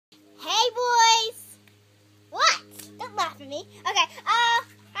me. Okay.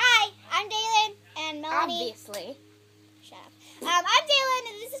 Hi, I'm Dalen and Melanie. Obviously. Shut up. I'm Dalen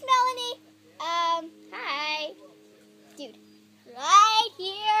and this is Melanie. Hi. Dude, right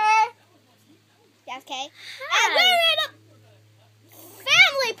here. Yeah, okay. And we're in a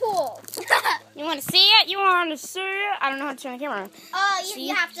family pool. You want to see it? You want to see it? I don't know how to turn the camera on.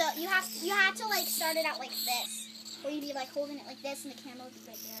 You have to like start it out like this. Where you'd be like holding it like this and the camera would be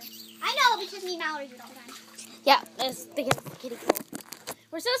right there. I know because me and Mallory do it all the time. Yeah, because it's kitty pool.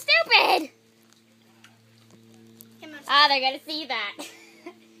 We're so stupid. They're gonna see that. It's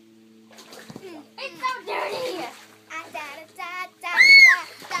so dirty.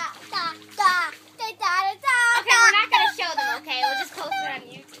 Okay, we're not gonna show them. Okay, we'll just post it on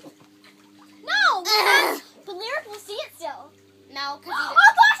YouTube. No, but Lyric will see it still. No, because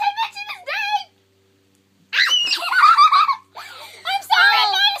Oh gosh, I mentioned his name. I'm sorry,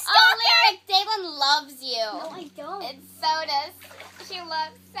 I'm not a stalker. Lyric, Dalen loves you. No, I don't. And so does she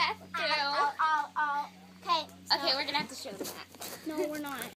loves Seth too. Okay. Okay, we're gonna have to show them that. No, we're not.